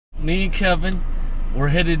me and Kevin, we're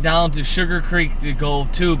headed down to Sugar Creek to go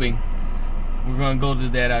tubing. We're going to go to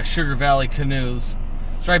that Sugar Valley Canoes.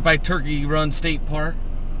 It's right by Turkey Run State Park.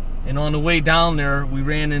 And on the way down there, we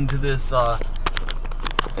ran into this,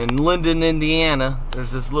 in Linden, Indiana,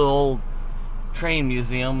 there's this little old train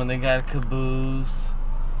museum, and they got a caboose.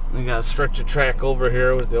 They got a stretch of track over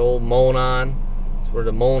here with the old Monon. It's where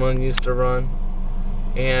the Monon used to run.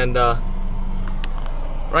 And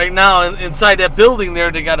right now, inside that building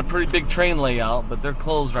there, they got a pretty big train layout, but they're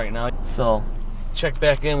closed right now. So, check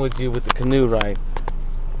back in with you with the canoe ride.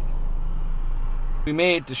 We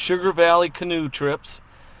made it to Sugar Valley Canoe Trips,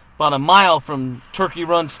 about a mile from Turkey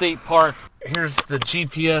Run State Park. Here's the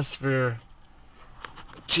GPS for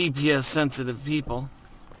GPS sensitive people.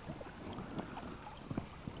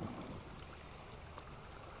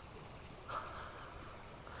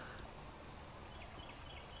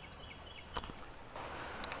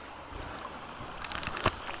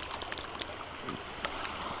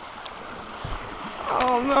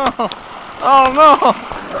 Oh no! Oh no!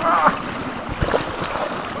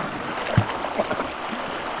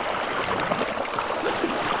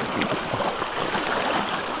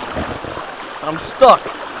 I'm stuck.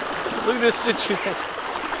 Look at this situation.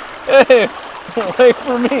 Hey, wait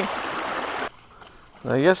for me.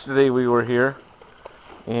 Now yesterday we were here,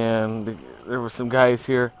 and there were some guys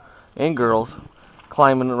here and girls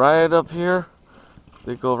climbing right up here.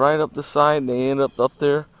 They go right up the side and they end up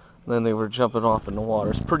there. And then they were jumping off in the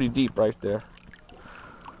water. It's pretty deep right there.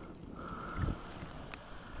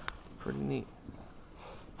 Pretty neat.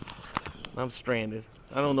 I'm stranded.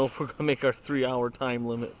 I don't know if we're going to make our 3-hour time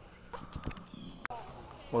limit.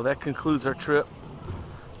 Well, that concludes our trip.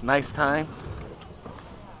 Nice time.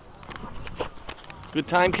 Good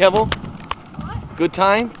time, Kevo? Good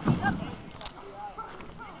time?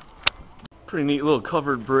 Pretty neat little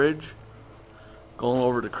covered bridge going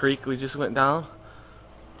over the creek we just went down.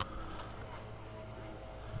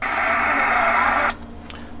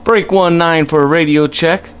 Break 19 for a radio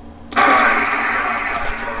check.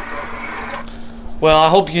 Well, I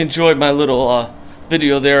hope you enjoyed my little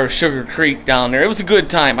video there of Sugar Creek down there. It was a good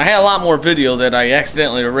time. I had a lot more video that I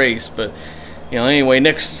accidentally erased, but you know, anyway,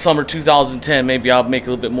 next summer 2010 maybe I'll make a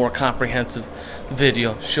little bit more comprehensive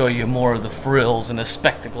video, show you more of the frills and the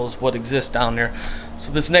spectacles what exists down there.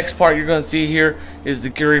 So this next part you're going to see here is the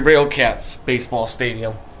GaryRailCats baseball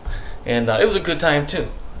stadium, and it was a good time too.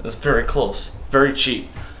 It was very close, very cheap.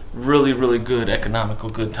 Really, really good, economical,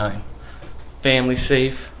 good time. Family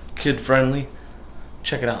safe, kid friendly.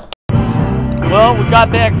 Check it out. Well, we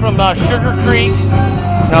got back from Sugar Creek.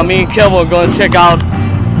 Now me and Kevin are going to check out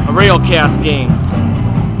a RailCats game.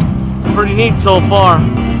 Pretty neat so far,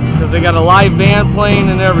 because they got a live band playing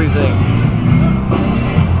and everything.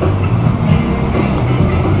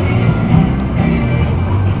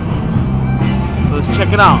 So let's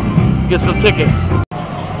check it out. Get some tickets.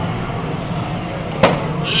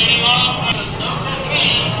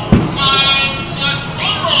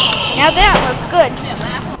 Now that looks good.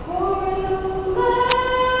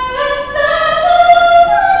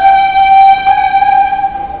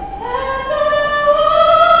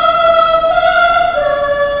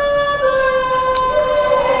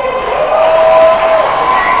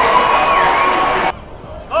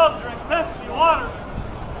 Oh, drink Pepsi, water.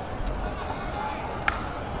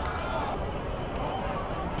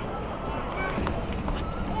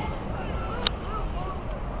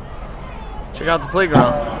 Check out the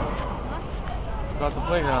playground. About the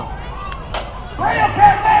playground.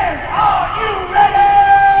 RailCat fans, are you ready?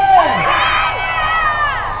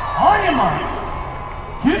 On your marks,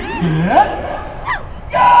 get set,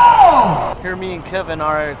 go! Here me and Kevin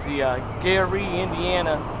are at the Gary,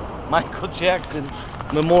 Indiana Michael Jackson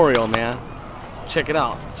Memorial, man. Check it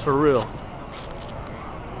out. It's for real.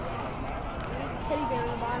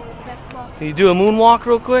 Can you do a moonwalk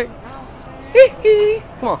real quick? No.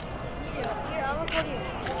 Come on.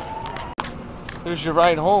 Here's your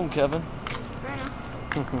ride home, Kevin.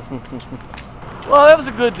 Well, that was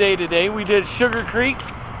a good day today. We did Sugar Creek.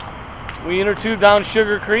 We inner tubed down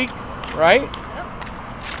Sugar Creek, right?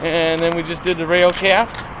 Yep. And then we just did the RailCats.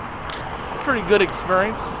 It's a pretty good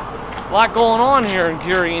experience. A lot going on here in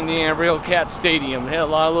Gary, Indiana RailCat Stadium. They had a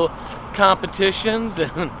lot of little competitions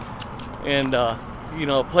and you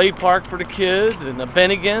know, play park for the kids and the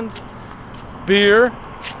Bennigan's, beer.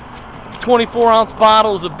 24-ounce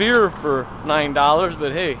bottles of beer for $9,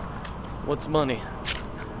 but hey, what's money?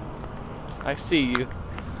 I see you.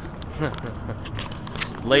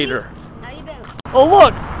 Later. Oh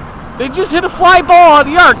look, they just hit a fly ball out of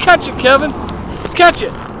the yard. Catch it, Kevin. Catch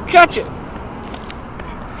it. Catch it.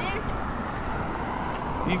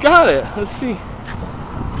 You got it. Let's see.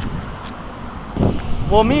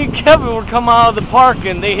 Well, me and Kevin were coming out of the park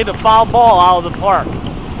and they hit a foul ball out of the park.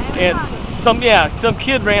 And some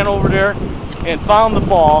kid ran over there and found the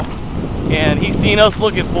ball, and he seen us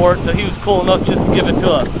looking for it, so he was cool enough just to give it to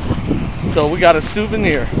us. So we got a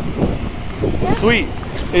souvenir. Sweet.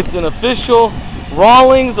 It's an official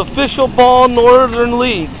Rawlings official ball Northern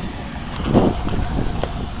League.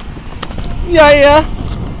 Yeah.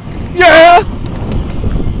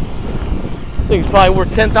 I think it's probably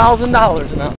worth $10,000 now.